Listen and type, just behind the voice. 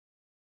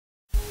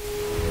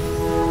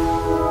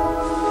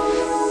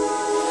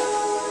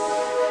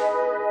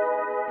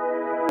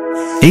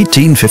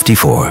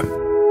1854,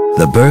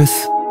 the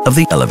birth of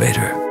the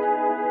elevator.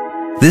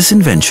 This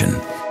invention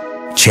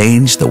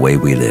changed the way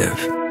we live.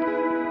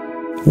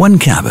 One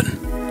cabin,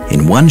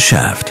 in one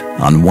shaft,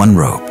 on one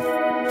rope,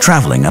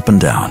 traveling up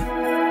and down.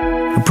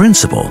 A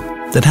principle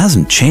that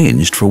hasn't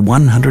changed for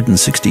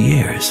 160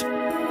 years.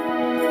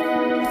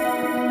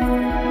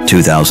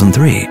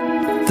 2003,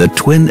 the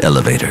twin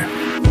elevator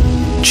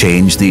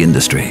changed the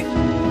industry.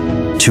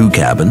 Two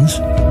cabins,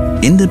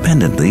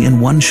 independently in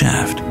one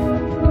shaft.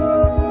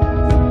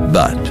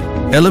 But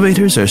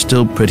elevators are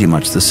still pretty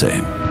much the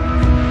same.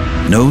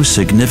 No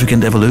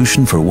significant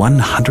evolution for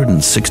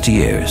 160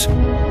 years.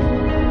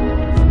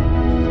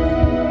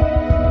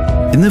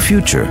 In the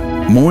future,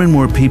 more and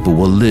more people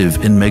will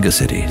live in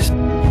megacities.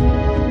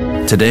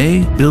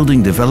 Today,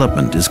 building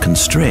development is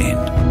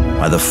constrained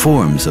by the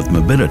forms of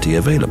mobility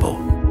available.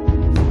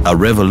 A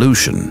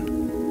revolution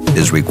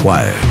is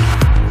required.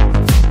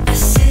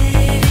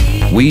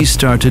 We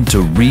started to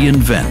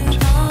reinvent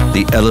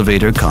the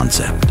elevator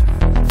concept.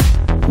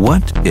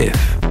 What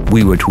if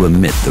we were to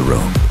omit the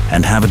rope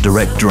and have a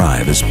direct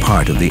drive as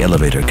part of the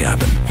elevator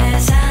cabin?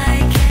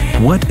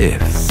 What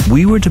if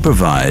we were to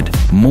provide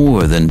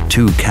more than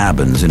two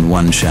cabins in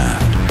one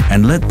shaft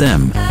and let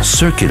them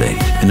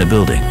circulate in a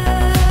building?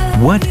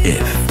 What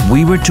if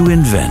we were to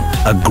invent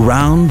a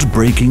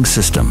groundbreaking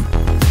system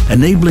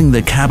enabling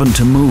the cabin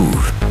to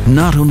move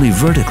not only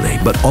vertically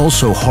but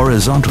also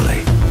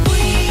horizontally?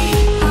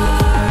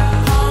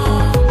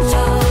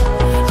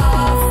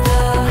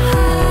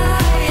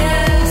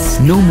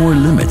 No more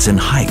limits in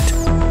height,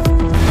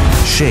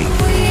 shape,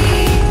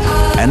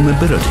 and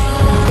mobility.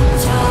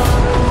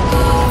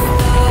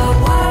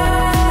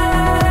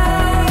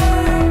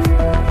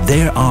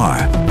 There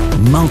are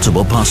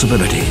multiple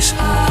possibilities.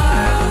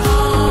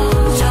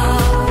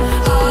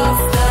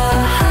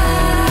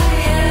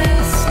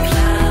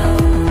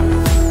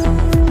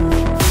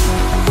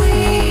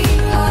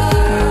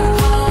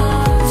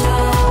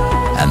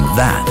 And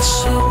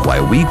that's why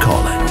we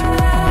call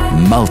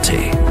it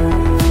multi.